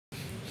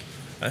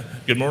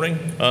Good morning.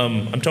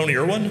 I'm Tony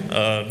Erwin.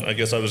 I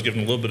guess I was given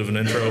a little bit of an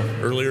intro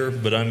earlier,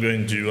 but I'm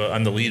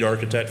I'm the lead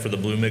architect for the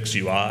Bluemix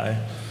UI,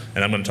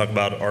 and I'm going to talk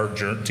about our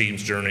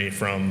team's journey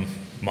from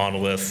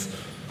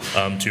Monolith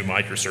to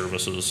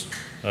microservices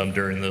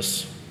during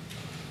this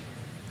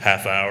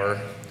half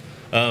hour.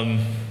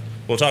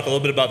 We'll talk a little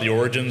bit about the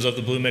origins of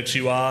the Bluemix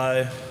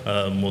UI.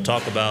 We'll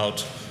talk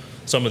about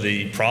some of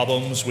the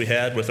problems we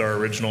had with our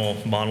original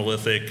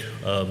monolithic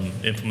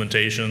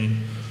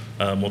implementation.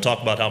 We'll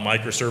talk about how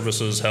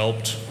microservices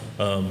helped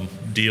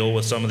deal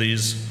with some of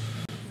these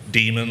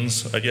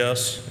demons, I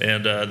guess,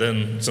 and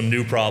then some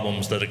new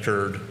problems that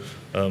occurred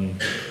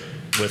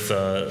with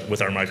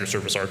our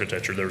microservice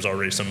architecture. There was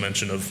already some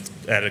mention of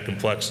added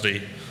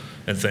complexity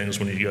and things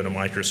when you go to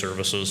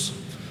microservices.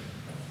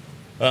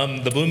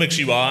 The Bluemix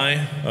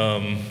UI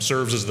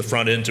serves as the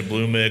front end to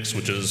Bluemix,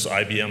 which is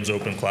IBM's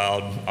open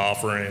cloud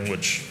offering,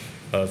 which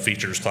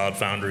features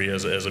CloudFoundry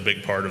as a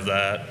big part of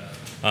that.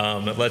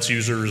 It lets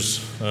users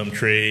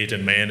create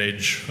and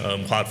manage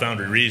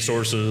CloudFoundry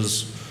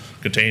resources,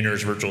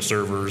 containers, virtual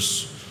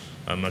servers,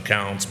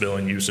 accounts,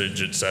 billing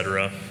usage,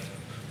 etc.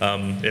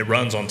 It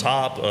runs on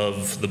top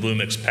of the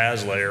Bluemix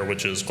PaaS layer,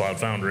 which is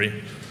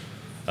CloudFoundry.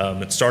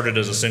 It started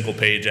as a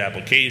single-page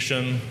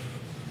application.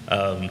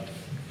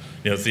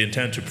 It's the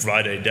intent to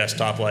provide a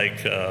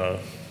desktop-like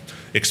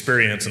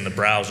experience in the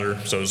browser,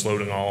 so it's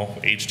loading all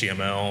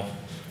HTML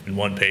in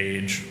one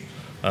page.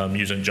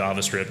 Using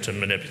JavaScript to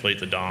manipulate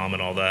the DOM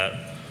and all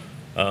that.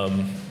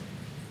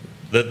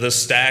 The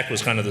stack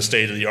was kind of the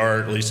state of the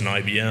art, at least in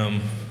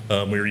IBM.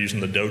 We were using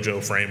the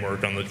Dojo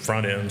framework on the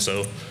front end,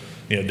 so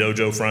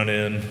Dojo front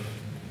end,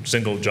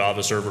 single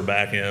Java server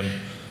back end,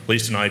 at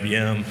least in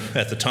IBM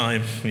at the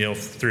time,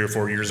 3 or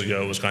 4 years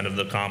ago was kind of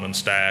the common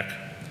stack.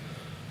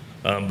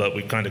 But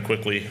we kind of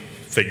quickly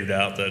figured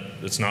out that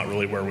it's not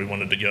really where we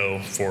wanted to go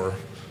for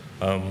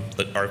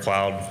our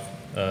cloud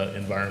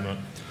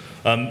environment.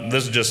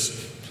 This is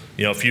just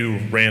a few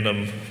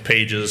random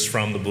pages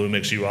from the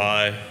Bluemix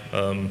UI.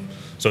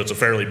 So it's a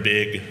fairly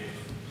big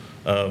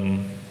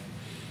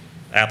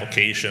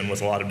application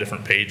with a lot of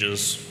different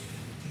pages.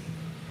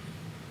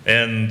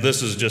 And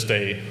this is just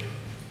a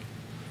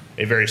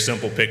very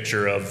simple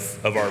picture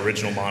of our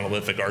original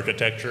monolithic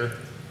architecture.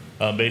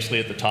 Basically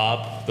at the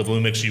top, the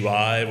Bluemix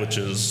UI, which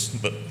is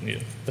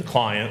the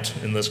client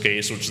in this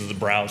case, which is the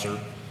browser.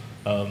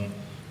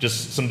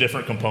 Just some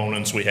different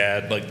components we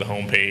had, like the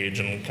home page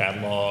and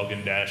catalog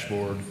and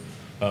dashboard.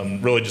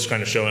 Really just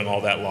kind of showing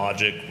all that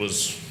logic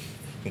was,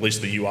 at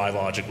least the UI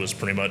logic was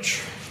pretty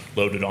much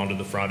loaded onto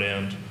the front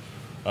end.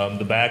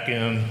 The back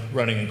end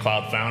running in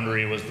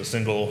CloudFoundry was the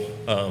single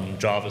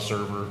Java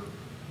server.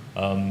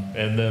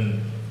 And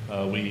then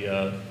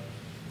the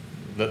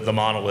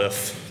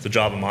monolith, the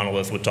Java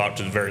monolith would talk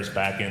to the various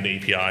back end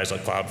APIs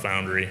like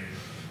CloudFoundry,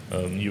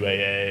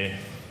 UAA,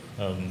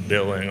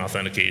 billing,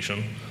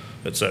 authentication,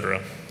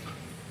 etc.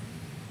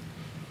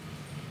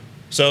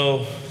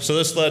 So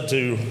this led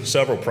to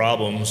several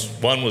problems.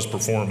 One was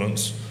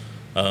performance.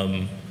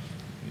 Dojo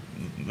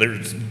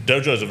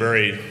is a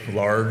very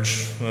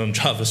large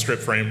JavaScript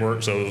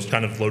framework, so it was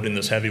kind of loading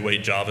this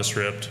heavyweight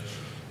JavaScript.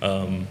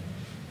 Kind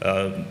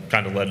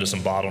of led to some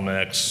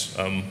bottlenecks.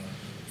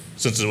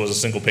 Since it was a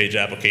single-page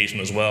application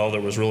as well, there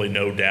was really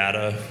no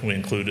data we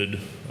included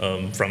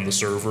from the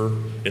server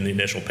in the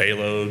initial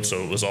payload,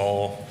 so it was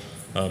all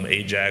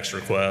AJAX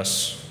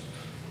requests.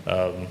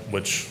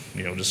 Which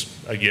just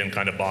again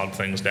kind of bogged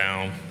things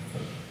down.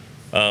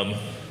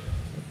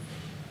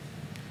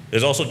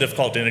 It's also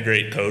difficult to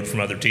integrate code from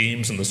other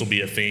teams, and this will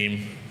be a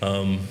theme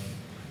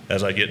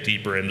as I get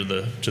deeper into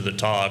the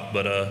talk.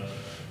 But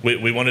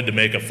we wanted to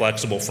make a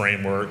flexible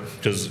framework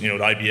because at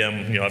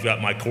IBM I've got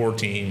my core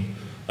team,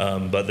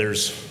 but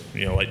there's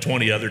like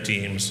 20 other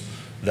teams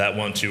that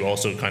want to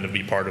also kind of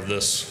be part of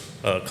this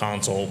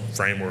console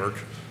framework,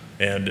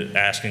 and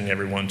asking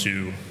everyone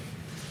to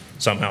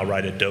somehow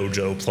write a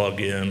Dojo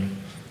plugin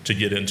to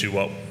get into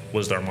what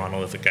was our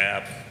monolithic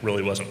app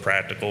really wasn't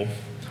practical.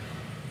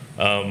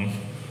 Some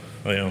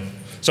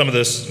of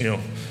this,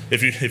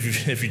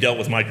 if you dealt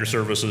with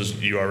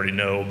microservices, you already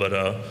know. But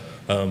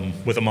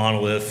with a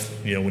monolith,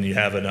 when you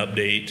have an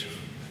update,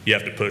 you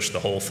have to push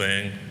the whole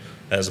thing,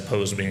 as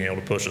opposed to being able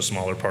to push a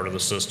smaller part of the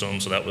system.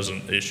 So that was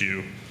an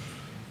issue.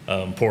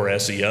 Poor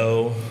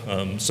SEO.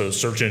 So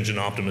search engine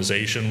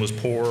optimization was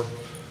poor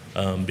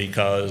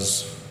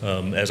because.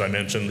 As I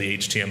mentioned, the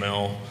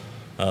HTML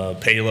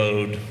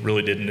payload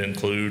really didn't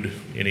include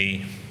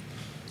any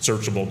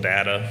searchable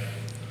data.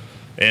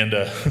 And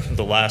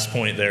the last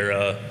point there,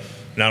 and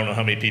I don't know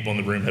how many people in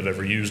the room have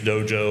ever used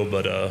Dojo,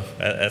 but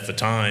at the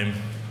time,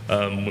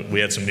 we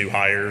had some new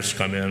hires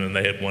come in and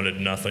they had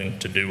wanted nothing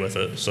to do with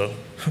it. So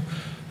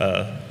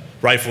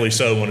rightfully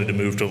so, wanted to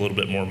move to a little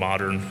bit more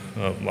modern,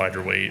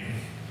 lighter weight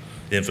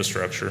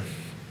infrastructure.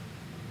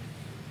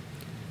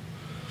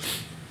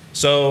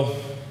 So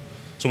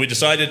we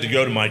decided to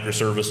go to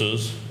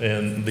microservices,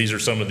 and these are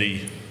some of the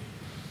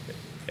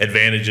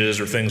advantages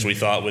or things we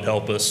thought would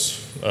help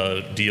us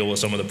deal with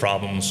some of the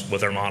problems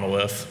with our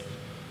monolith.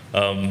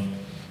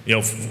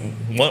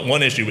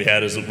 one issue we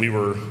had is that we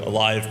were a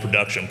live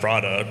production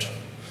product.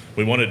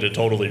 We wanted to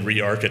totally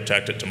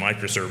re-architect it to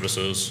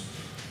microservices,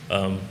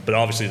 but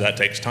obviously that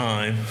takes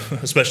time,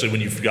 especially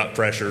when you've got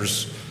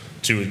pressures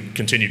to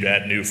continue to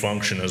add new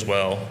function as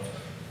well.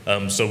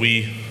 So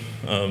we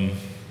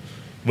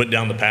went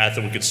down the path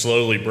that we could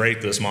slowly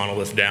break this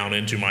monolith down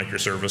into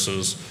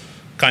microservices,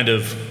 kind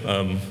of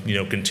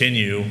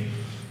continue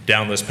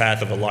down this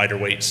path of a lighter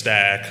weight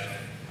stack,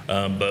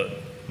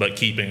 but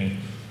keeping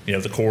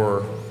the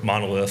core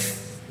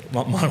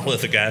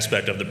monolithic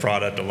aspect of the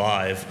product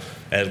alive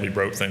as we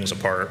broke things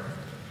apart.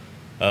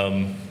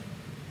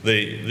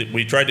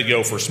 We tried to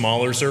go for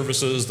smaller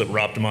services that were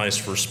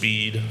optimized for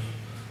speed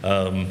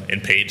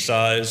and page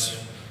size.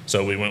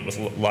 So we went with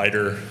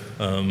lighter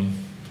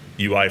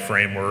UI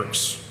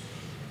frameworks,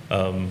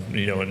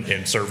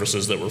 and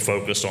services that were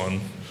focused on,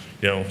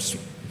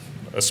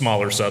 a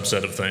smaller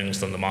subset of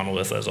things than the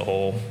monolith as a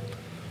whole.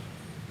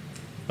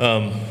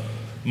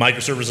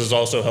 Microservices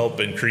also help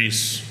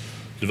increase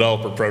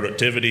developer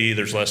productivity.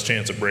 There's less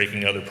chance of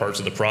breaking other parts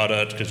of the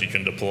product because you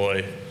can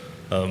deploy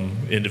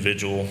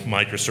individual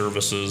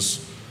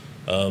microservices.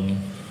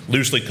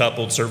 Loosely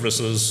coupled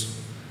services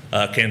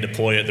can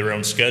deploy at their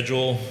own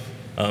schedule.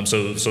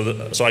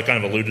 So I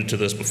kind of alluded to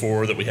this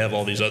before, that we have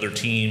all these other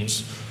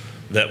teams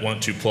that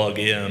want to plug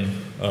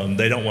in.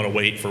 They don't want to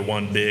wait for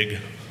one big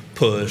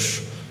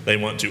push. They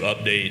want to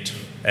update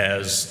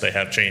as they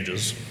have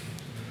changes.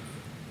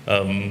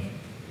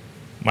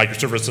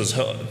 Microservices,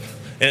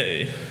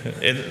 and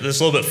it's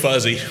a little bit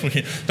fuzzy.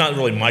 Not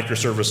really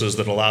microservices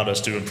that allowed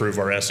us to improve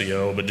our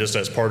SEO, but just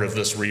as part of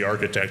this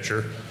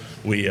re-architecture,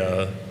 we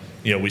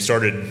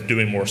started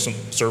doing more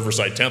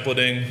server-side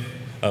templating,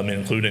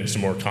 including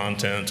some more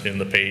content in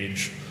the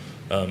page,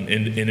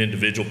 in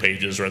individual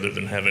pages, rather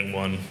than having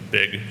one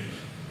big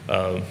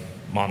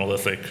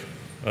monolithic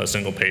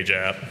single-page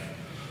app.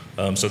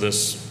 So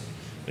this,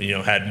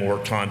 had more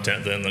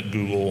content than the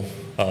Google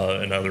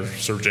and other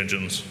search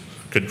engines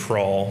could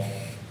crawl.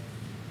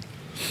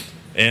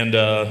 And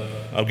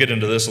I'll get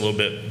into this a little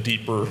bit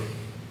deeper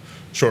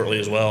shortly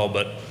as well,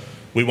 but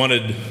we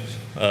wanted,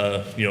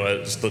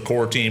 as the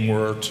core team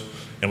worked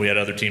and we had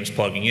other teams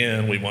plugging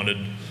in, we wanted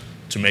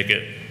to make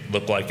it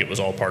look like it was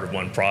all part of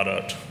one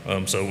product.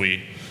 So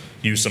we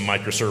used some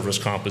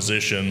microservice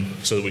composition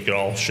so that we could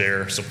all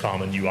share some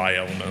common UI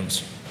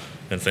elements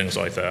and things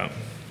like that.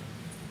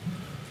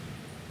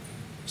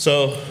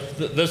 So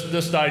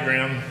this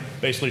diagram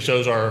basically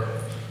shows our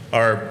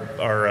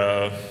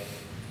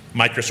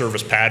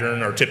microservice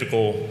pattern. Our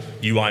typical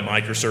UI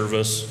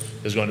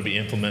microservice is going to be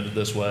implemented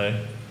this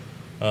way.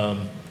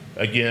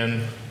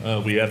 Again,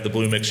 we have the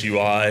Bluemix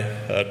UI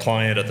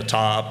client at the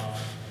top,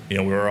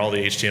 where all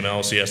the HTML,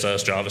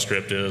 CSS,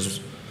 JavaScript is.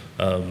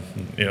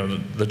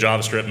 The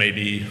JavaScript may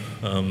be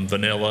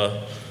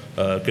vanilla,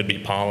 could be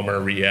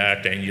Polymer,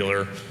 React,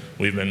 Angular.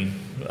 We've been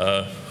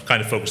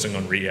kind of focusing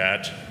on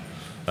React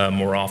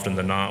more often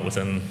than not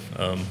within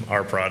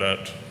our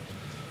product.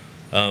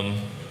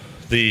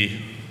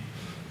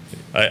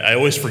 I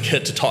always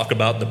forget to talk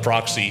about the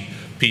proxy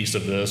piece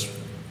of this,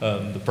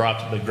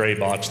 the gray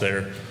box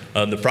there.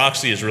 The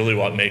proxy is really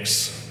what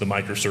makes the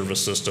microservice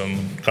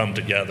system come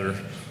together,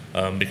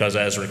 because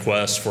as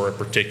requests for a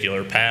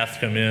particular path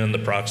come in, the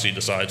proxy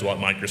decides what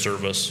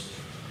microservice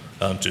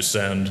to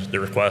send the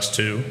request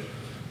to.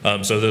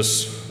 So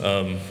this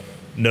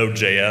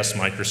Node.js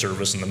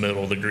microservice in the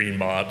middle, the green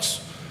box,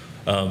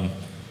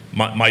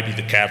 might be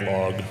the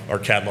catalog, our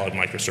catalog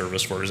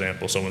microservice, for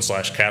example. So when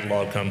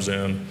 /catalog comes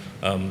in,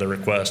 the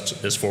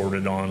request is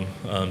forwarded on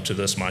to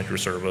this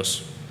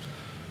microservice.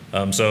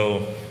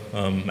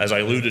 As I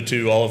alluded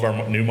to, all of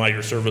our new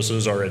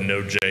microservices are in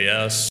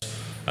Node.js.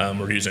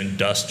 We're using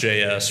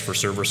Dust.js for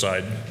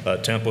server-side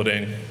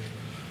templating.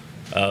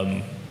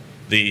 A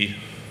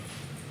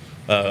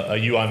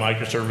UI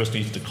microservice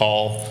needs to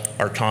call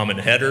our common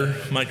header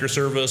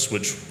microservice,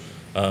 which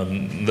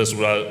this is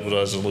what I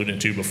was alluding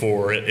to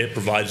before. It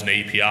provides an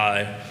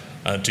API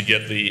to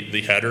get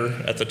the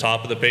header at the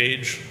top of the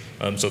page,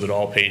 so that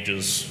all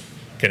pages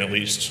can at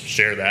least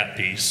share that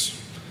piece.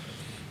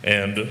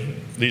 And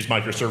these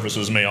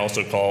microservices may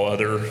also call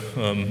other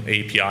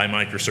API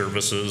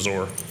microservices,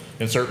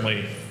 and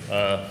certainly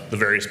the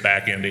various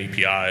back-end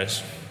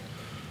APIs.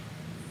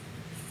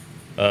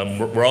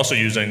 We're also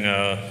using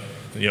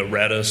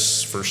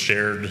Redis for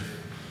shared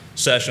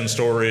session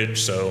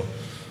storage, so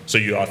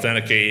you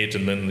authenticate,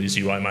 and then these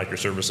UI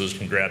microservices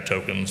can grab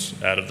tokens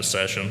out of the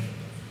session.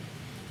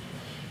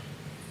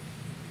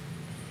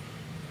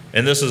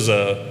 And this is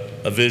a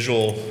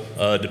visual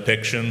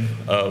depiction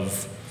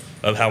of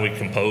how we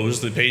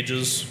compose the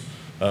pages.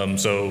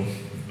 So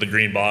the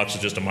green box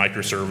is just a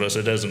microservice.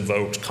 It has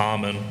invoked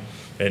common,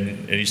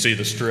 and you see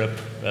the strip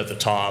at the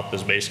top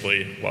is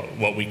basically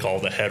what we call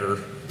the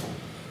header.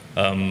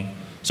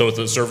 So with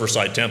the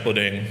server-side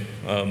templating,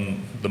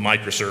 the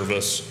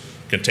microservice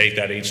can take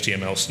that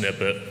HTML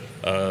snippet,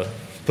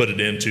 put it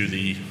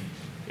into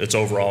its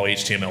overall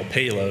HTML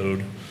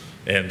payload,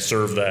 and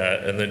serve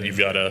that. And then you've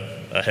got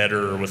a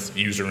header with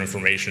user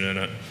information in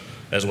it.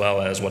 as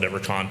well as whatever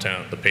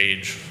content the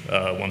page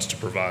wants to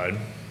provide.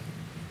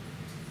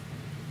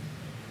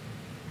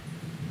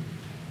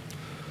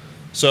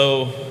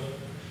 So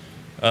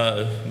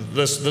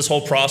this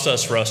whole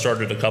process for us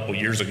started a couple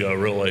years ago,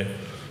 really.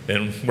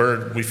 And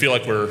we feel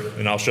like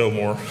and I'll show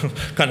more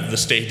kind of the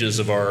stages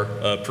of our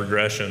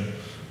progression.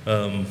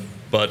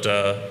 But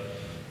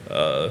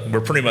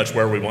we're pretty much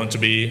where we want to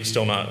be,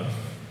 still not,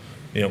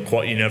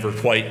 you never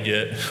quite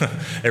get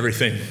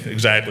everything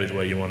exactly the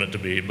way you want it to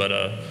be.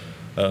 But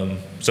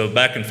so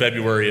back in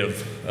February of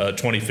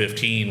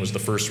 2015 was the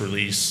first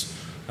release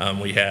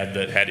we had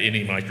that had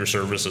any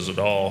microservices at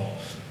all.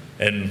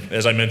 And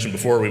as I mentioned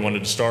before, we wanted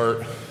to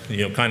start,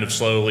 kind of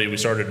slowly. We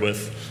started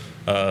with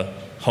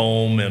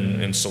home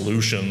and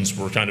solutions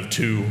were kind of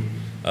two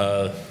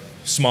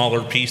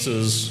smaller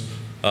pieces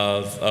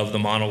of the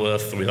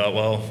monolith. We thought,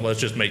 well, let's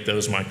just make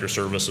those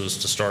microservices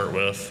to start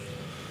with.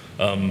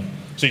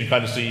 So you can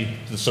kind of see,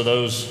 so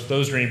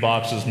those green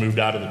boxes moved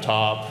out of the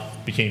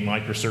top, became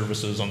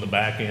microservices on the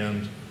back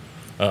end.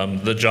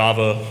 The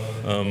Java,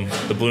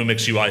 the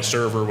Bluemix UI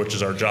server, which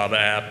is our Java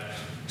app,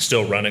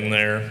 still running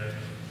there.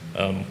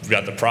 We've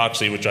got the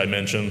proxy, which I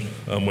mentioned,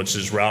 which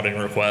is routing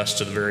requests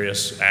to the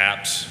various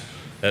apps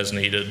as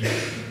needed.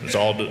 It's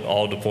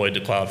all deployed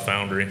to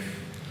CloudFoundry.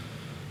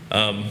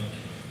 I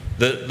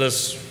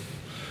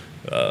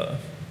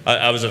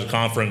was at a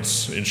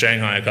conference in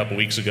Shanghai a couple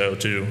weeks ago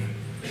too,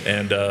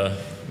 and that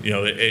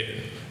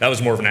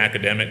was more of an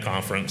academic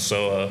conference.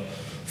 So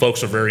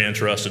folks are very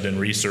interested in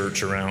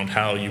research around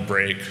how you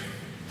break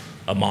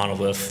a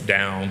monolith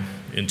down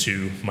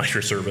into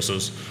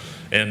microservices,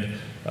 and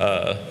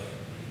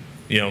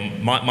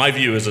my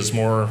view is it's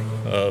more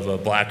of a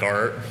black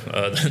art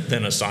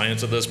than a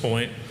science at this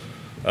point.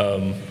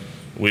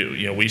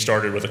 We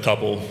started with a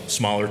couple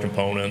smaller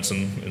components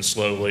and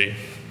slowly,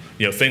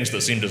 things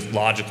that seem to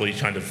logically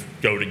kind of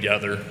go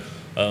together.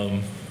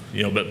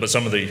 But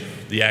some of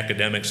the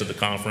academics at the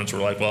conference were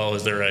like, well,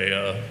 is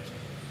there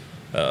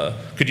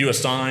could you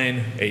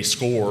assign a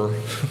score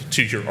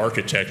to your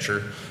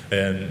architecture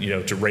and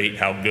to rate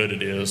how good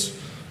it is?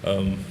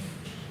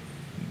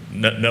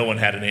 No one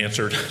had an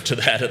answer to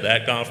that at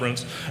that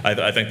conference.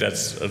 I think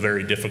that's a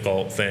very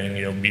difficult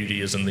thing.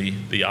 Beauty is in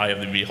the eye of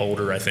the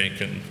beholder, I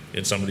think,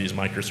 in some of these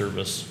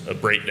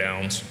microservice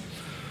breakdowns.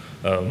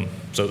 So,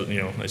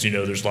 as you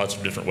know, there's lots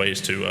of different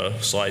ways to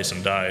slice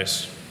and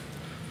dice.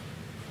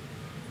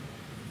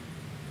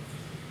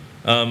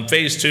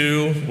 Phase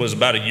 2 was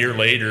about a year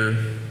later,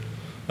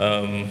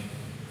 and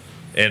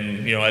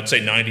I'd say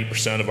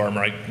 90% of our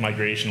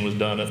migration was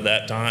done at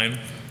that time.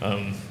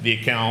 The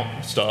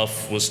account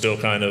stuff was still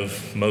kind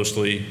of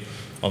mostly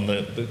on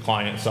the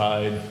client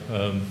side.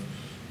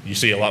 You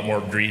see a lot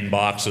more green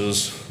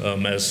boxes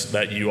as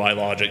that UI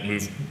logic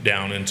moved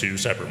down into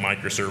separate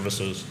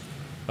microservices.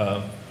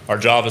 Our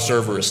Java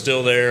server is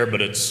still there,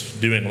 but it's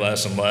doing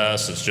less and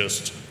less. It's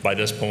just, by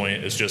this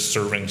point, it's just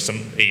serving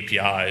some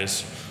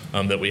APIs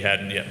that we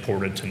hadn't yet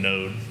ported to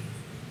Node.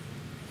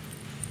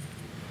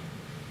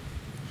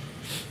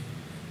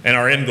 And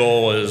our end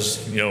goal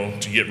is,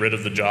 to get rid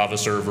of the Java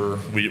server.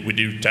 We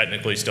do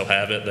technically still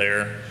have it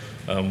there.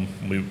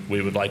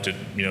 We would like to,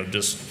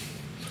 just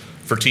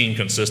for team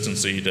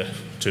consistency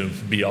to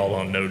be all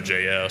on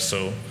Node.js.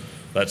 So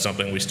that's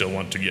something we still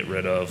want to get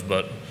rid of.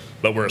 But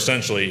we're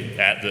essentially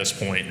at this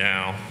point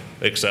now,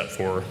 except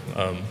for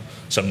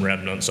some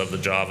remnants of the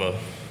Java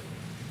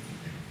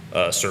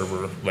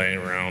server laying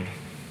around.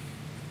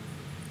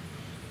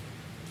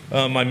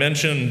 I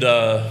mentioned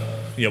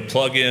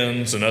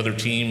plugins and other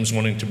teams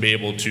wanting to be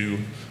able to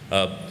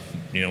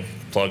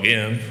plug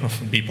in,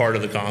 be part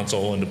of the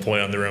console, and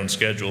deploy on their own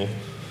schedule.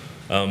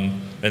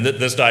 And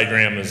this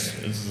diagram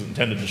is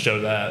intended to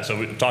show that. So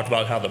we talked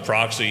about how the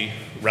proxy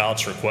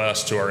routes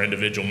requests to our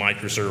individual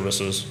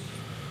microservices.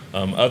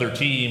 Other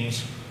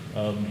teams,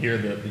 here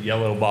the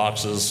yellow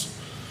boxes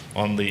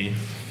on the,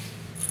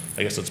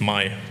 I guess it's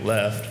my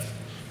left,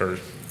 or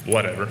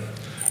whatever.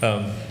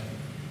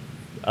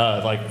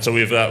 So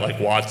we've got like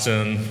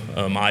Watson,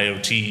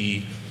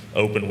 IoT,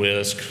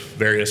 OpenWhisk,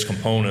 various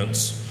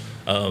components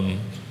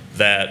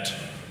that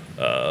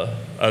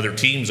other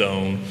teams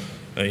own.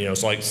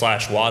 It's like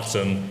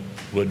 /Watson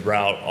would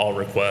route all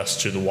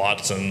requests to the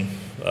Watson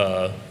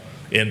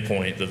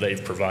endpoint that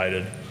they've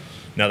provided.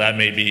 Now that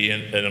may be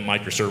in a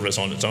microservice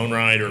on its own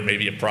right, or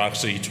maybe a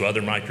proxy to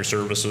other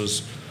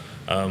microservices.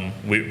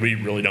 We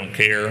really don't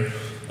care.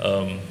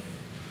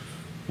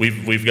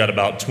 We've got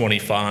about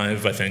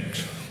 25, I think,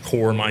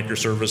 core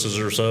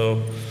microservices or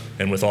so,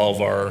 and with all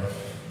of our,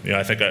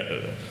 I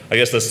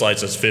guess this slide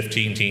says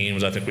 15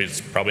 teams. I think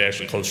it's probably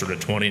actually closer to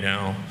 20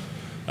 now,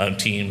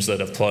 teams that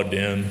have plugged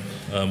in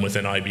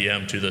within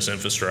IBM to this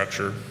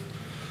infrastructure,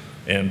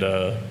 and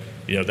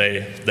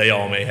they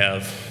all may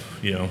have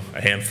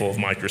a handful of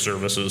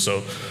microservices.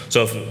 So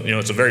if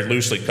it's a very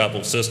loosely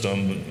coupled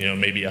system,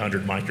 maybe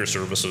 100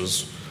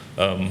 microservices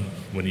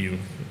when you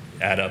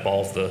add up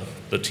all of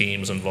the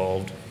teams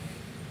involved.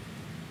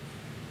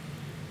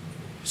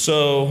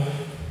 So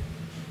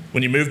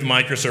when you move to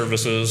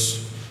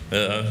microservices,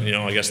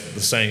 I guess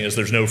the saying is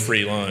there's no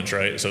free lunch,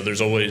 right? So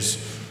there's always,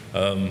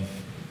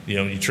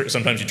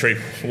 sometimes you trade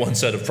one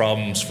set of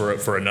problems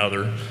for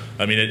another.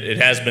 I mean, it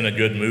has been a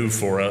good move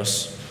for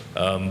us,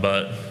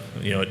 but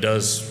it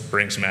does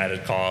bring some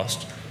added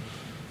cost.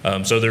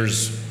 So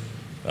there's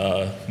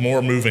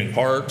more moving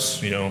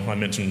parts. I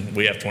mentioned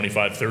we have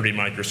 25, 30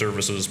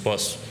 microservices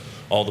plus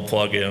all the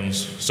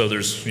plugins. So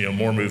there's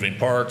more moving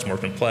parts, more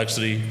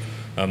complexity.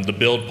 The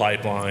build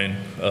pipeline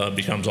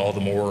becomes all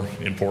the more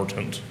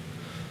important,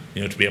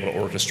 to be able to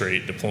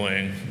orchestrate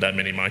deploying that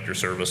many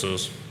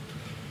microservices.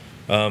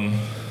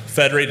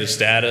 Federated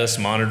status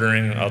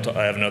monitoring.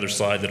 I have another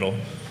slide that'll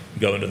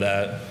go into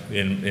that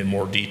in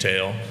more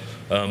detail.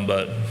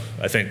 But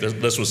I think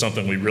this was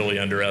something we really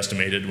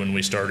underestimated when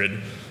we started,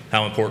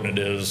 how important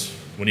it is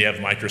when you have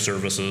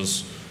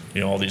microservices,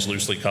 all these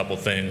loosely coupled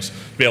things,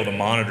 to be able to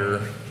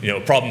monitor. A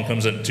problem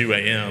comes in at 2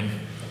 a.m.,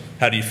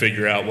 how do you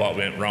figure out what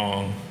went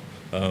wrong?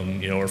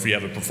 Or if you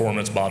have a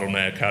performance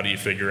bottleneck, how do you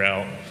figure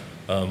out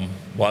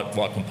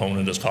what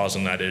component is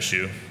causing that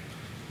issue?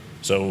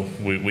 So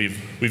we've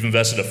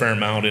invested a fair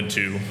amount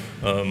into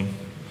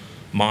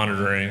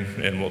monitoring,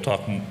 and we'll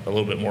talk a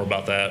little bit more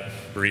about that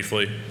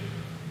briefly.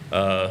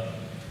 The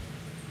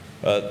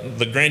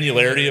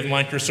granularity of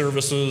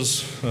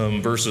microservices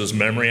versus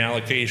memory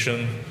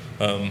allocation.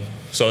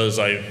 So as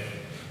I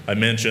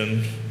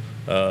mentioned,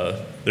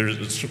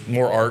 it's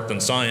more art than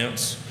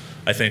science,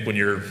 I think, when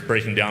you're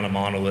breaking down a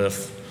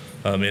monolith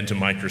into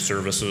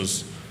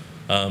microservices.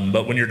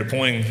 But when you're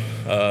deploying,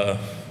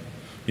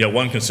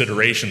 one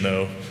consideration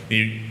though,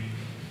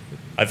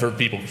 I've heard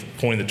people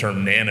coin the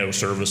term nano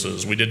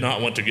services. We did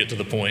not want to get to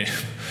the point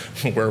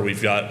where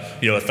we've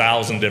got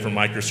 1,000 different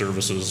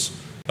microservices.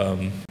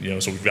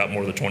 So we've got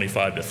more than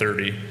 25 to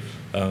 30.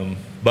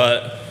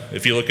 But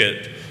if you look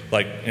at,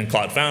 like in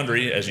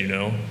CloudFoundry, as you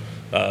know,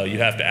 you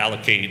have to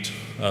allocate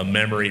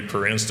memory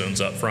per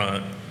instance up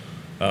front.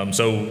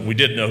 So we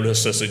did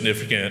notice a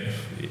significant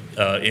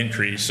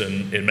increase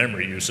in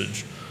memory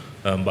usage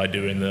by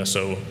doing this.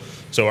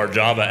 So our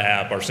Java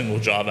app, our single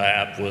Java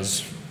app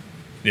was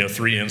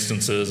 3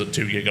 instances at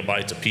 2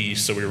 gigabytes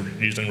apiece. So we were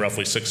using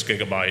roughly 6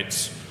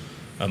 gigabytes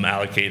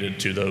allocated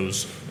to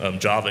those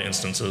Java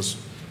instances.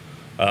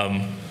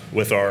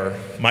 With our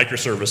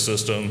microservice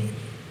system,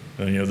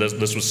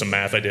 this was some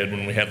math I did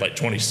when we had like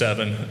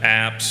 27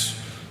 apps,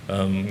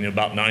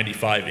 about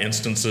 95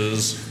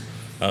 instances.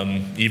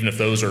 Even if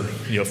those are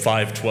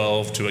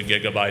 512 to a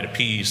gigabyte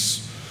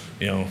apiece,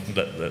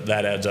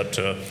 that adds up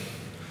to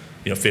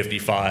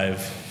 55.5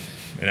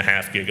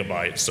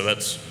 gigabytes. So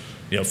that's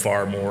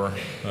far more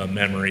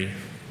memory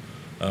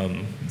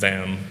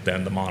than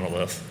the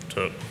monolith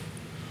took.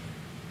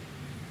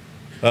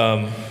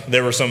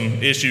 There were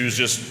some issues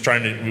just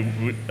trying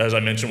to, as I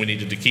mentioned, we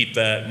needed to keep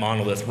that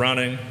monolith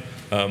running.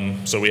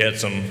 So we had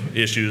some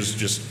issues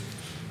just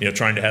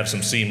trying to have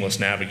some seamless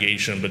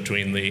navigation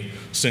between the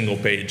single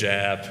page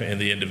app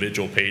and the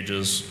individual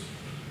pages.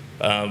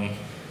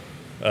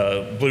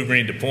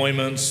 Blue-green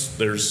deployments,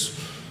 there's,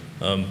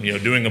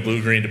 doing a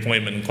blue-green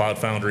deployment in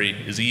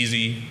CloudFoundry is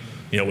easy.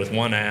 With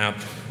one app,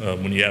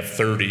 when you have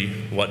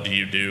 30, what do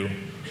you do?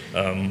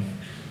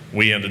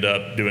 We ended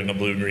up doing a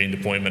blue-green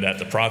deployment at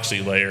the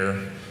proxy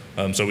layer.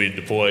 So we'd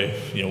deploy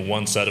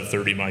one set of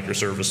 30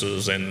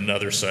 microservices and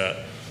another set,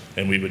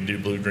 and we would do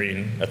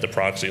blue-green at the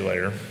proxy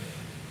layer.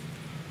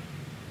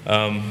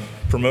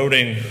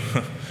 Promoting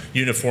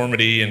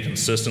uniformity and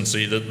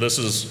consistency. This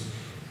is,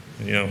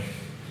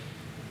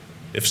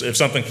 if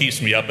something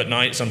keeps me up at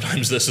night,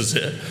 sometimes this is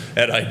it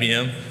at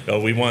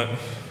IBM. We want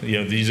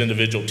these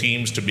individual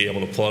teams to be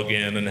able to plug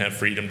in and have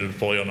freedom to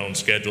deploy on own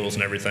schedules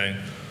and everything.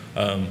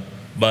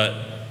 But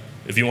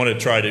if you want to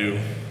try to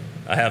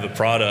have a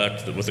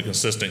product with a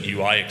consistent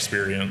UI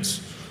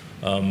experience,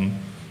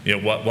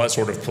 what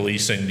sort of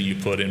policing do you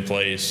put in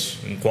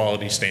place and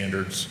quality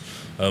standards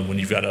when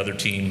you've got other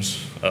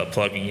teams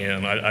plugging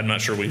in? I'm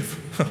not sure we've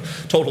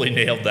totally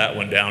nailed that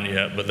one down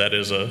yet, but that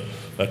is a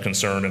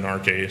concern in our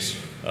case.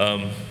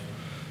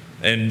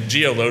 And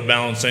geo load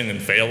balancing and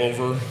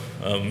failover,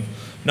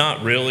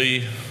 not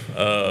really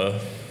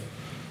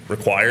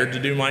required to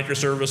do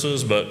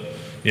microservices, but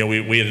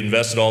we had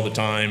invested all the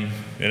time,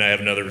 and I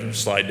have another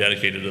slide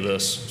dedicated to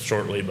this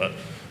shortly, but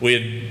we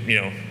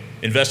had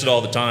invested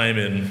all the time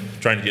in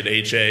trying to get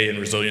HA and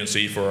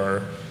resiliency for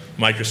our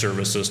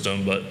microservice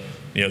system, but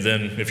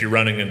then if you're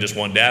running in just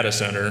one data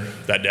center,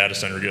 that data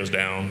center goes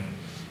down.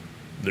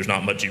 There's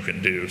not much you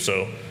can do.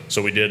 So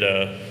we did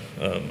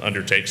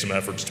undertake some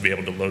efforts to be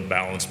able to load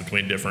balance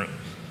between different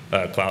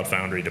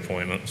CloudFoundry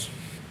deployments.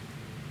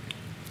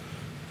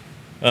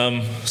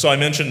 So I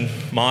mentioned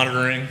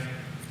monitoring,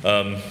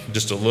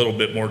 just a little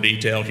bit more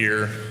detail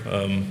here.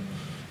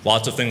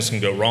 Lots of things can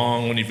go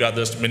wrong when you've got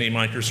this many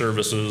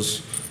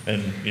microservices,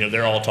 and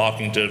they're all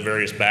talking to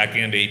various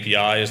back-end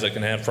APIs that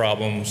can have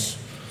problems.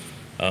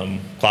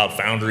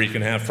 CloudFoundry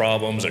can have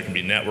problems. There can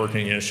be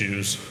networking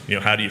issues.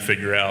 How do you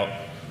figure out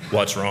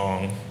what's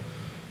wrong?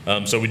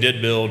 So we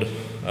did build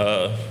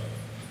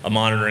a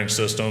monitoring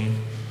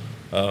system.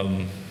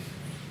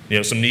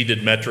 some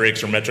needed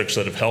metrics or metrics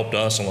that have helped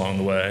us along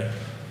the way.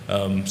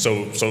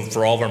 So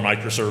for all of our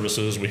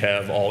microservices, we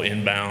have all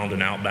inbound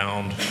and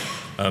outbound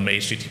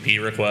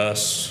HTTP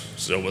requests,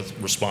 so with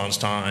response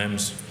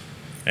times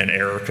and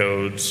error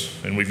codes,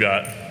 and we've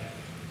got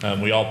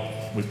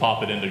we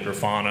pop it into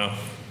Grafana.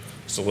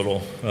 It's a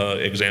little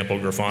example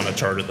Grafana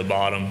chart at the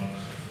bottom,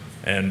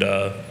 and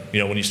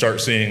when you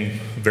start seeing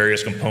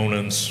various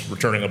components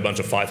returning a bunch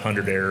of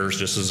 500 errors,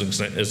 just as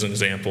an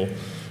example,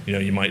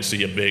 you might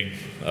see a big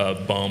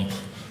bump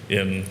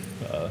in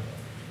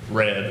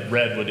red.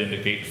 Red would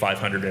indicate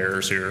 500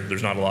 errors here.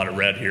 There's not a lot of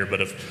red here, but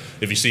if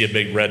you see a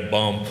big red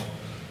bump,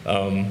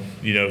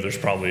 there's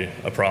probably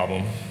a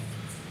problem.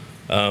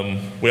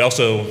 We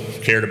also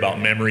cared about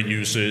memory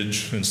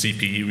usage and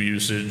CPU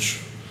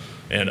usage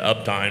and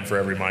uptime for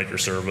every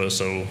microservice.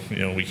 So,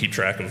 we keep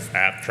track of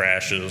app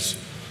crashes,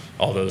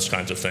 all those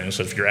kinds of things.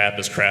 So if your app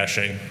is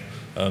crashing,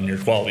 your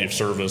quality of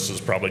service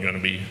is probably going to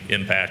be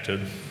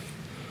impacted.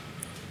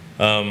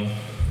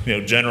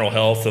 General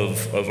health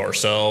of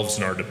ourselves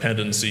and our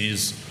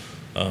dependencies.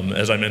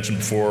 As I mentioned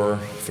before,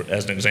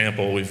 as an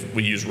example,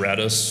 we use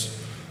Redis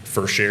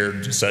for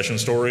shared session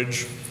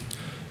storage.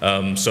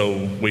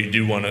 So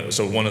one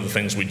of the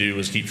things we do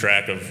is keep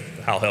track of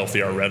how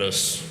healthy our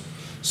Redis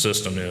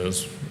system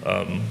is.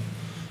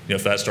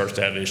 If that starts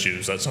to have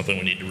issues, that's something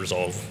we need to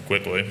resolve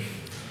quickly.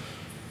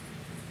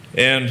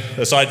 And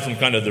aside from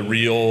kind of the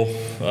real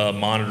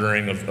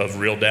monitoring of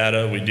real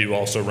data, we do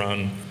also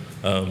run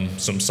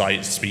some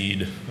site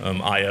speed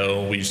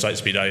I/O. We use site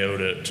speed I/O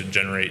to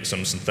generate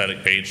some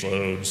synthetic page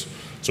loads,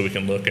 so we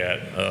can look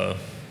at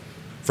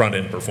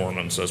front-end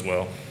performance as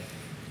well.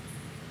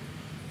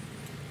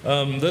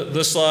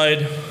 This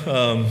slide,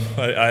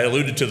 I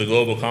alluded to the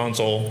global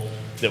console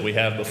that we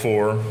have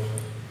before,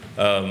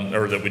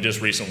 or that we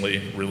just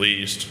recently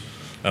released.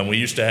 We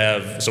used to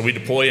have, so we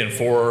deploy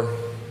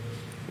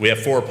we have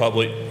 4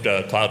 public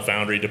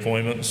CloudFoundry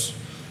deployments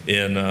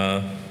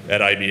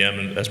at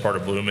IBM as part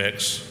of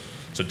Bluemix.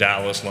 So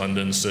Dallas,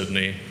 London,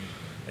 Sydney,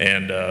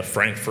 and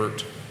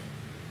Frankfurt.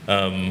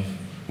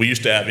 We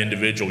used to have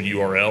individual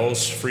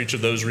URLs for each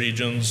of those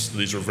regions.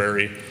 These are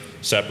very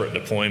separate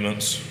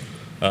deployments.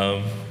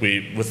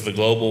 With the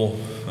global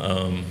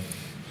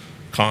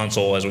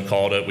console, as we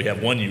called it, we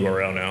have one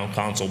URL now,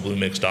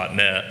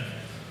 console.bluemix.net.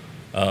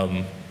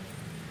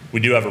 We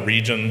do have a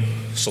region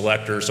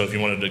selector, so if you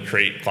wanted to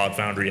create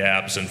CloudFoundry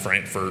apps in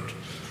Frankfurt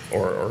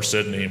or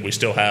Sydney, we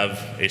still have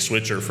a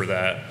switcher for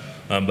that.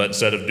 But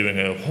instead of doing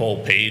a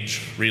whole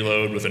page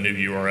reload with a new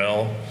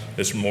URL,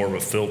 it's more of a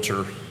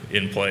filter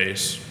in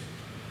place.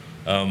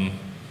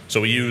 So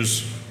we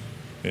use,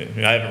 I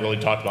haven't really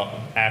talked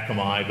about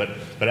Akamai,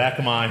 but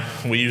Akamai,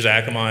 we use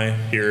Akamai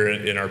here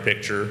in our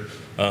picture.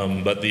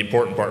 But the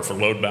important part for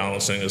load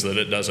balancing is that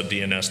it does a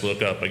DNS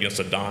lookup against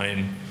a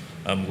Dyn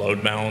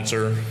load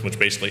balancer, which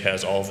basically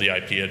has all of the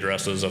IP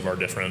addresses of our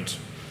different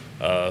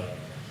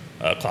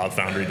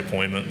CloudFoundry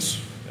deployments.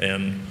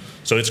 And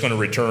so it's going to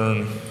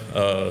return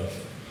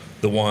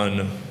the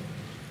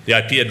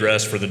IP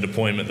address for the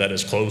deployment that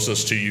is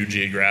closest to you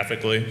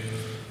geographically.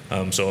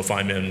 So if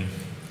I'm in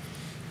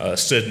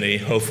Sydney,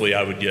 hopefully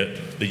I would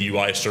get the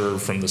UI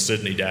served from the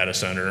Sydney data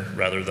center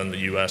rather than the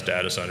US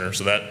data center.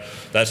 So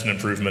that's an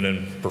improvement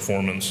in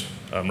performance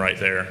right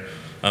there.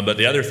 But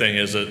the other thing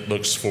is it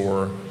looks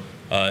for,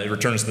 it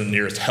returns the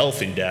nearest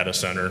healthy data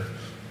center.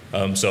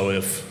 So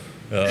if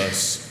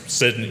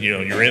Sydney,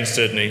 you're in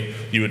Sydney,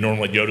 you would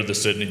normally go to the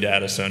Sydney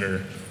data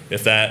center.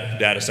 If that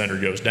data center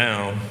goes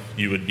down,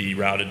 you would be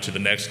routed to the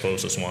next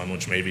closest one,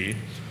 which may be,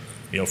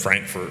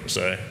 Frankfurt,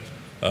 say.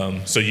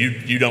 So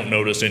you don't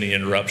notice any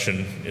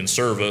interruption in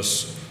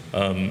service,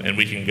 and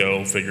we can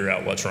go figure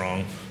out what's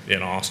wrong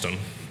in Austin,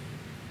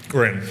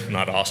 or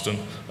not Austin,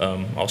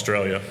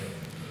 Australia.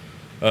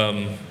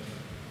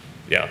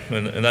 Yeah,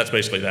 and that's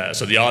basically that.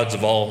 So the odds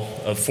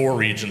of 4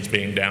 regions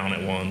being down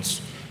at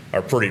once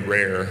are pretty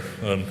rare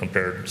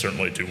compared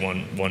certainly to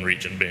one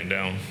region being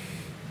down.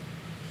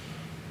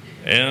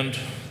 And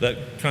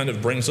that kind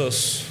of brings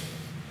us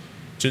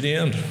to the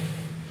end.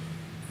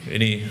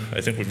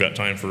 I think we've got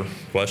time for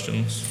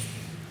questions.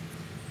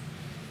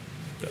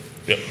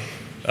 Yep.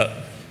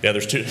 Yeah,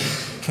 there's 2. I have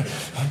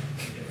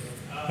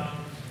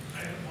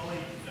a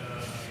colleague in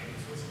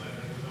Switzerland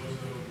that was also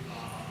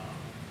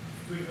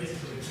doing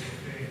basically the same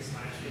thing,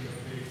 smashing a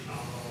big Java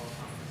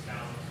hundreds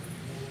down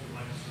multiple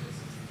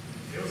microservices.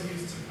 They also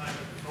use some kind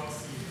of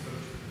proxy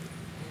approach.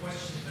 The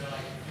question that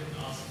I didn't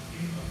ask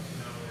him up to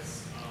now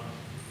is,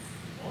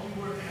 while you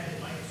were adding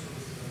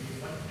microservices on the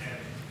one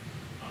end,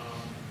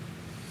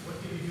 what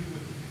did you do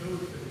with the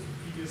code that was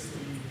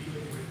previously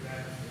dealing with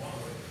that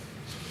monolith?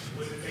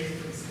 Was it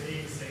basically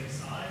staying the same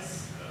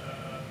size?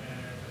 Or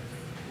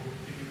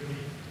did you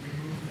really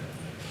remove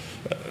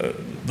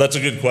that? That's a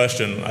good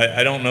question.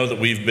 I don't know that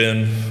we've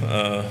been,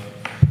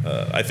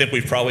 I think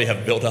we probably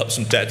have built up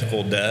some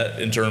technical debt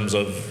in terms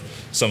of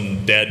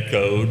some dead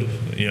code,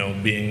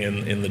 being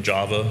in the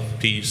Java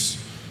piece.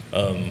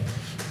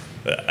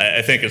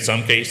 I think in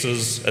some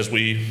cases, as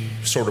we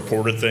sort of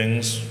ported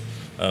things,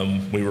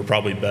 we were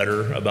probably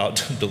better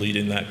about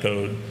deleting that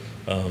code.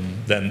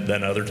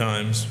 than other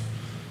times.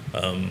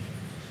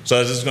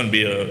 So this is going to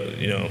be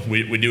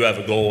we do have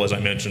a goal, as I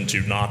mentioned,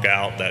 to knock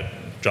out that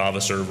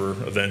Java server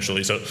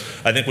eventually. So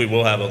I think we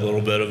will have a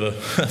little bit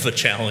of a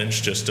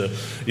challenge just to,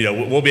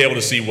 we'll be able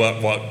to see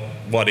what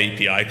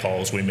API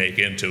calls we make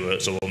into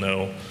it, so we'll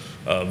know,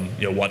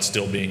 what's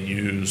still being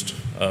used.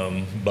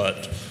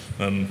 But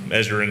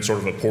as you're in sort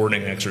of a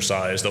porting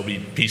exercise, there'll be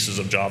pieces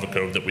of Java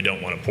code that we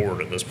don't want to port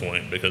at this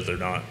point because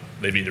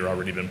they've either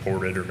already been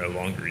ported or no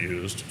longer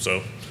used.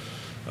 So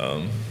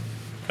I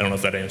don't know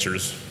if that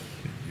answers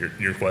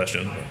your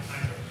question.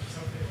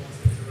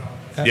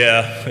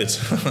 Yeah, it's.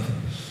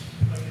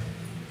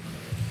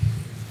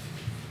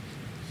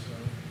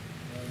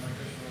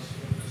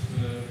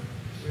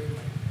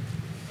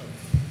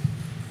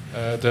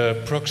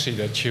 The proxy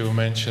that you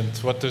mentioned,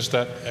 what does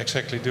that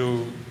exactly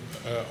do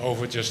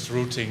over just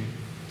routing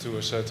to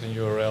a certain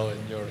URL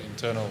in your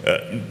internal?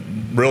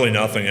 Really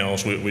nothing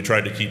else. We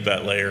tried to keep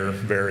that layer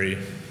very,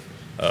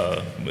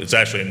 it's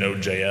actually a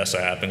Node.js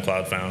app in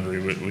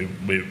CloudFoundry.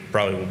 We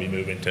probably will be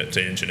moving to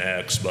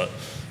Nginx, but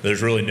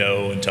there's really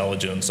no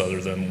intelligence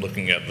other than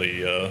looking at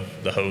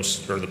the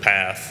host or the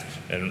path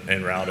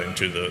and routing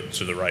to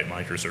the right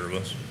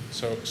microservice.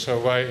 So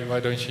why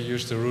don't you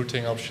use the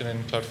routing option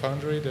in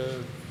CloudFoundry,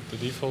 the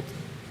default?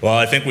 Well,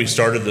 I think we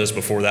started this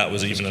before that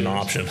was even an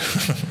option.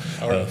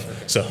 All right, okay.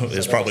 So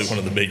it's probably one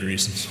of the big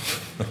reasons.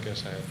 I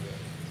guess I have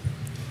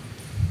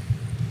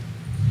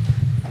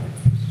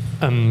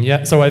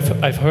yeah, so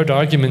I've heard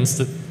arguments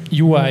that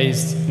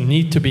UIs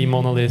need to be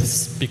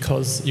monoliths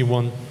because you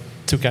want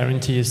to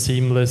guarantee a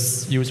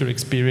seamless user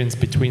experience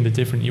between the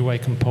different UI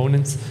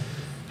components.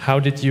 How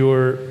did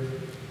your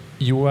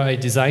UI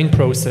design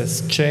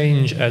process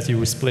change as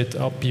you split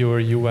up your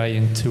UI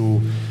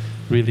into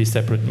really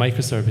separate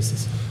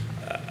microservices?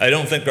 I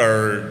don't think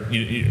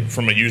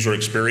from a user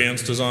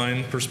experience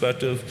design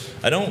perspective,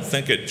 I don't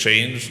think it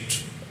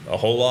changed a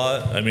whole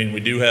lot. I mean, we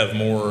do have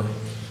more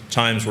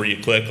times where you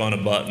click on a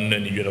button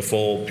and you get a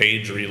full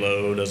page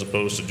reload as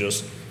opposed to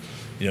just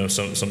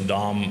some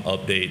DOM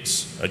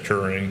updates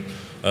occurring.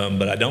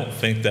 But I don't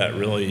think that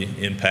really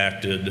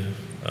impacted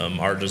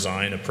our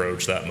design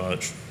approach that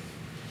much.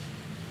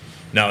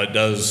 Now it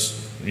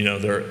does,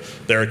 there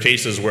are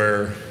cases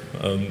where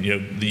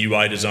the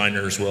UI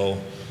designers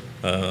will,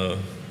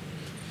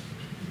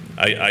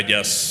 I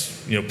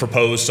guess,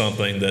 propose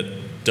something that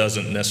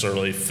doesn't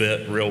necessarily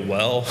fit real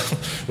well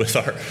with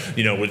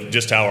with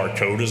just how our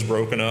code is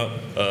broken up.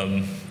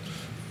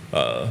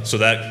 So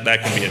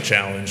that can be a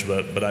challenge,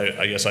 but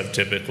I guess I've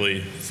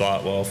typically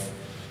thought, well,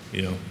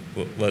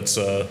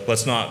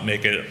 let's not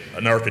make it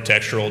an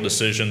architectural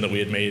decision that we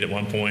had made at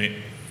one point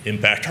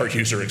impact our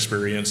user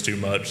experience too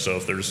much. So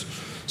if there's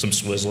some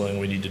swizzling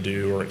we need to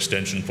do or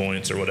extension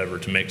points or whatever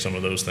to make some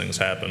of those things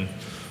happen,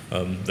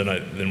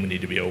 then we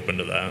need to be open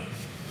to that.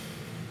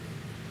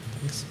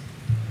 Thanks.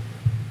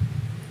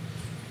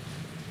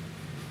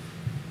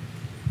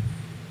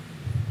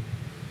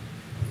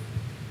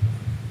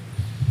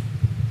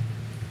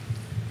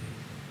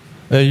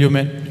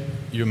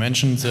 You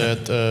mentioned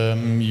that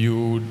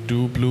you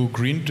do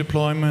blue-green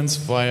deployments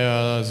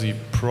via the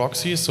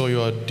proxy, so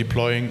you are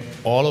deploying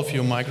all of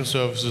your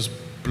microservices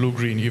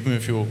blue-green, even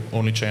if you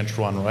only changed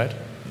one, right?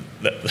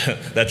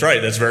 That's right.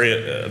 That's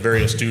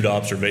very astute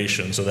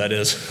observation. So that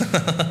is,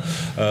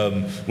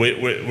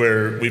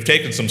 we've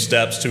taken some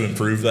steps to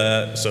improve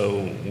that.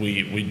 So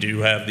we do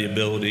have the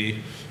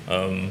ability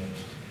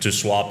to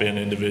swap in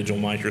individual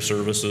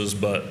microservices,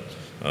 but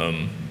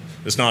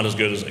it's not as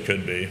good as it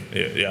could be.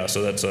 Yeah.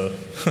 So that's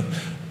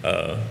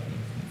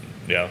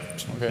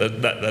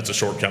that's a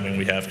shortcoming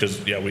we have because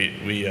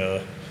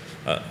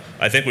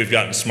I think we've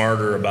gotten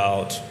smarter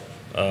about.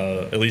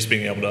 At least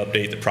being able to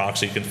update the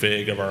proxy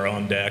config of our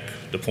on-deck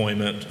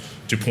deployment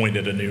to point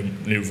at a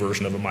new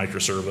version of a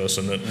microservice.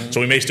 And so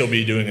we may still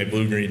be doing a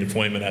blue-green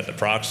deployment at the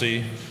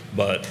proxy,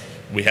 but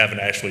we haven't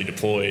actually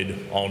deployed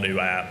all new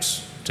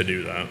apps to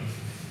do that.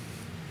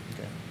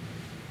 Okay.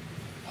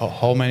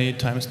 How many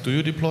times do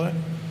you deploy?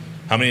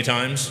 How many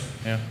times?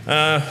 Yeah.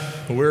 I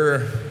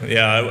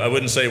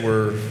wouldn't say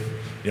we're,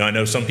 I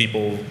know some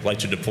people like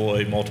to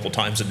deploy multiple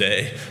times a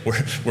day.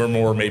 We're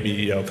more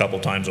maybe a couple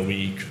times a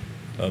week.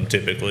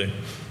 Typically.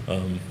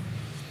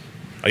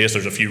 I guess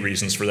there's a few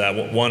reasons for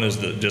that. One is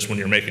that just when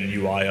you're making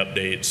UI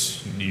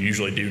updates, you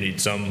usually do need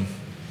some,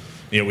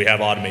 we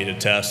have automated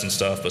tests and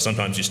stuff, but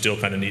sometimes you still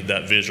kind of need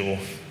that visual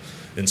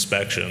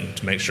inspection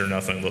to make sure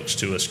nothing looks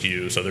too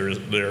askew. So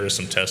there is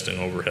some testing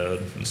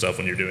overhead and stuff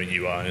when you're doing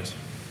UIs.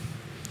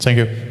 Thank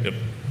you. Yep.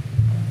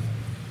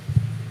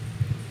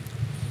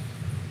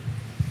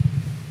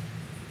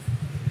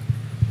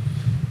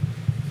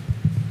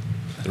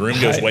 The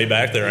room goes way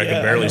back there. I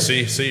can barely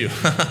see you.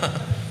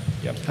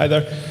 Yep. Hi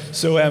there.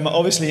 So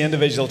obviously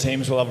individual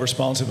teams will have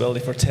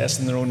responsibility for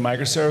testing their own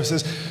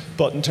microservices,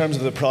 but in terms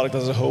of the product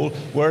as a whole,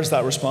 where does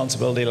that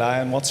responsibility lie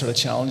and what sort of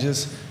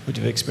challenges would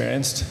you have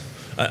experienced?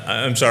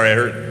 I'm sorry, I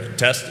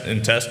heard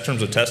in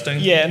terms of testing?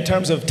 Yeah, in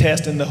terms of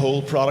testing the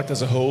whole product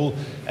as a whole.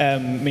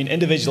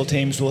 Individual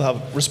teams will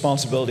have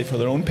responsibility for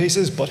their own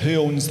pieces, but who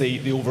owns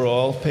the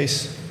overall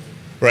piece?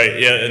 Right,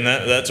 yeah, and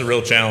that's a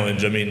real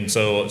challenge. I mean,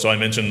 so I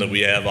mentioned that we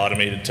have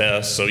automated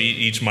tests, so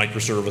each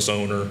microservice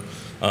owner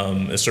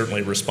is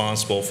certainly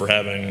responsible for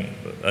having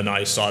a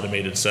nice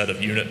automated set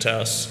of unit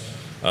tests.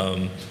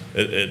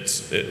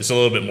 It's a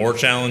little bit more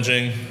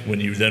challenging when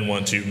you then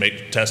want to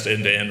test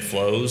end-to-end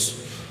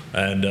flows,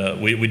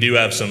 and we do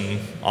have some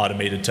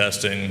automated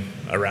testing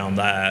around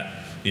that.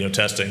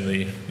 Testing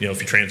if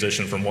you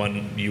transition from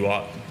one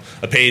UI,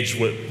 a page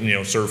would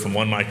serve from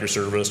one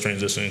microservice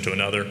transitioning to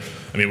another.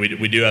 I mean,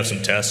 we do have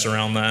some tests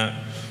around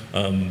that,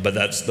 but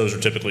those are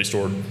typically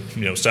stored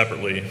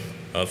separately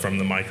from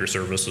the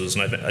microservices,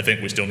 and I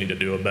think we still need to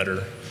do a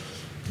better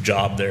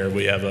job there.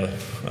 We have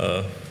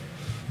a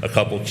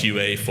couple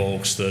QA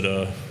folks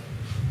that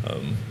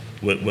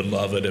would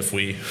love it if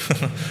we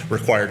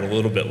required a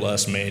little bit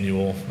less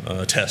manual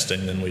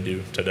testing than we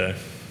do today.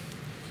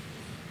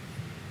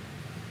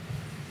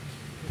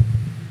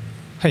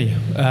 Hey,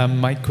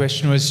 my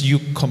question was, you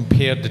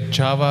compared the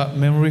Java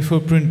memory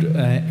footprint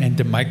and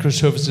the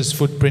microservices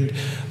footprint.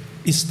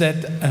 Is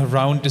that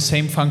around the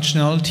same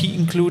functionality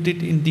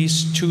included in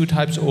these two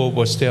types, or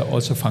was there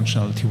also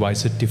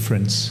functionality-wise a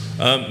difference?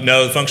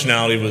 No, the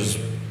functionality was,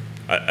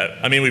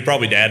 I mean, we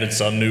probably added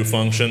some new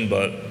function,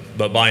 but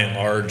by and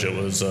large, it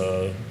was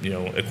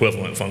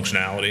equivalent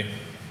functionality.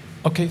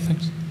 Okay,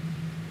 thanks.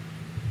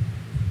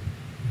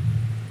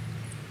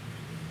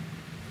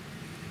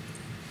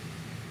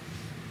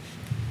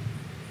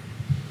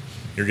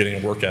 You're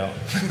getting a workout.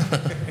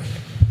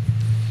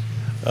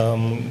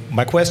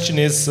 My question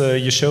is,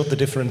 you showed the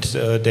different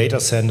data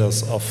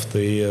centers of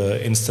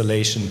the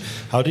installation.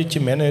 How did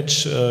you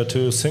manage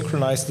to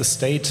synchronize the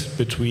state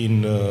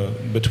between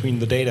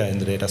the data in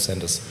the data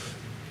centers?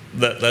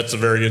 That's a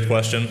very good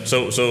question.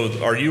 So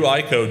our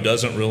UI code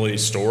doesn't really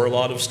store a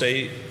lot of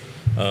state.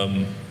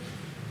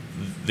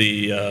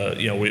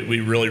 We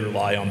really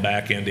rely on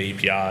back-end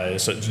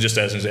APIs. So just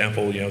as an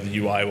example, the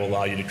UI will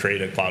allow you to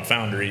create a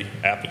CloudFoundry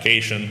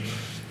application.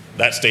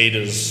 That state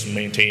is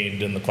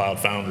maintained in the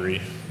CloudFoundry,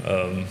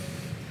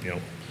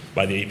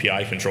 by the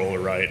API controller,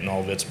 right, and all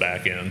of its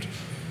back-end.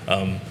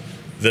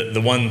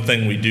 The one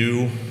thing we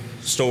do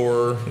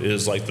store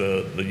is like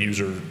the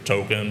user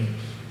token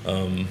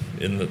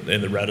in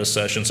the Redis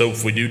session. So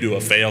if we do a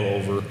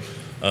failover,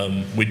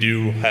 we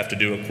do have to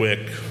do a quick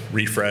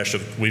refresh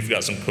we've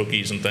got some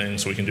cookies and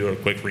things, so we can do a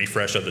quick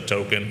refresh of the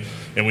token,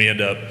 and we end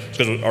up,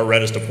 because our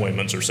Redis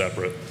deployments are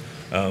separate.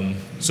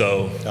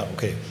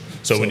 Okay.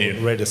 So when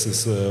Redis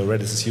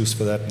is used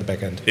for that in the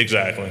back end.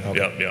 Exactly.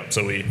 Okay. Yep.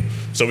 So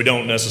we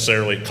don't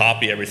necessarily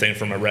copy everything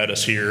from a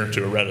Redis here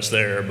to a Redis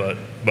there, but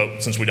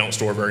since we don't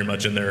store very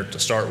much in there to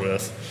start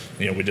with,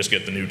 we just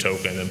get the new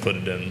token and put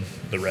it in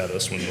the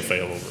Redis when the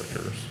failover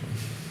occurs.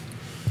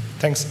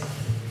 Thanks.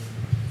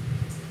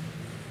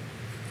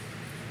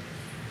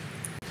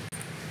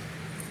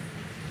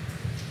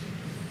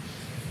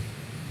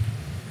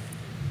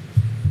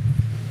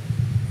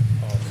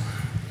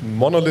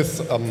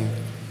 Monoliths,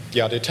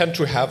 they tend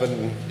to have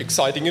an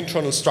exciting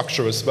internal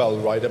structure as well,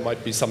 right? There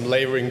might be some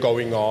layering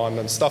going on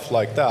and stuff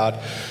like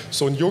that.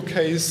 So in your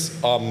case,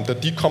 the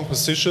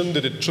decomposition,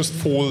 did it just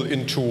fall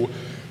into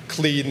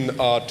clean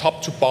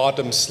top to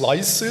bottom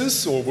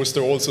slices, or was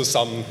there also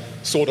some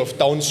sort of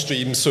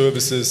downstream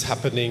services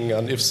happening?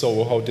 And if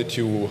so, how did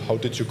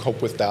you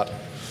cope with that?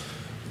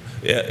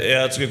 Yeah,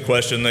 that's a good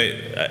question.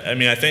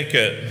 I think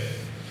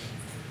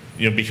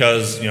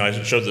because I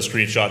showed the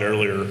screenshot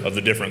earlier of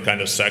the different kind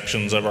of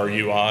sections of our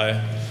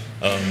UI,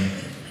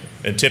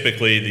 and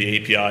typically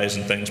the APIs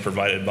and things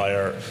provided by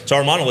our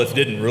monolith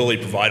didn't really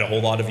provide a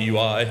whole lot of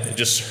UI. It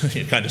just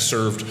kind of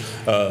served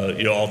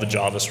all the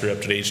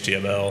JavaScript and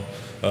HTML,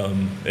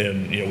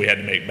 and we had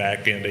to make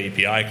back-end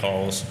API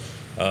calls.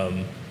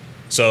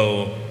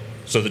 So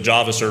the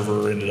Java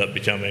server ended up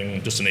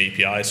becoming just an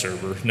API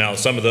server. Now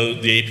some of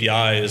the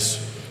APIs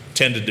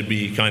tended to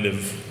be kind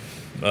of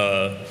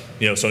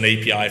so an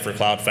API for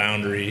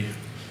CloudFoundry,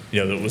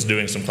 that was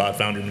doing some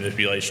CloudFoundry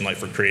manipulation, like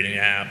for creating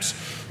apps,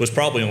 was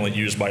probably only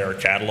used by our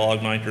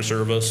catalog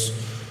microservice.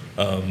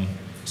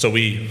 So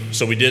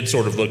we did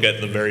sort of look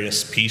at the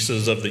various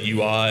pieces of the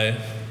UI,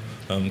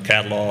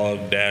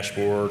 catalog,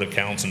 dashboard,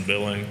 accounts, and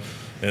billing,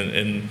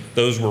 and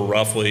those were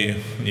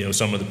roughly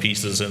some of the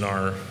pieces in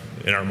our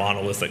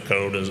monolithic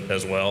code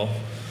as well.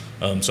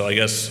 So I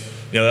guess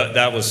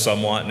that was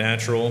somewhat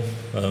natural.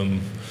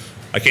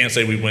 I can't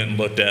say we went and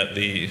looked at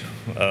the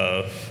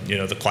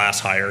class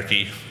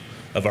hierarchy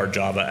of our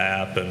Java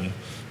app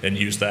and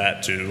used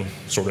that to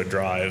sort of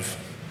drive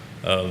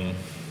the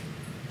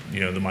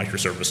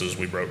microservices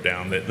we wrote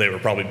down. They were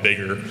probably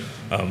bigger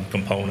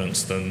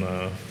components than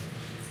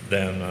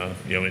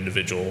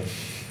individual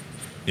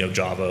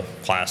Java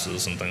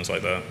classes and things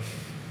like that.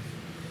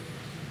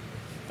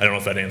 I don't know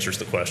if that answers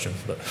the question,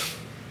 but.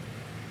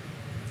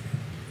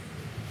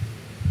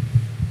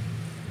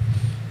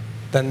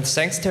 Then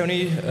thanks,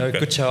 Tony. Okay.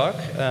 Good talk,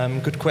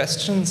 good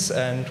questions,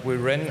 and we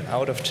ran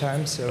out of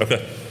time, so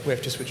we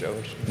have to switch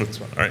over to the next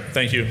one. All right,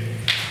 thank you.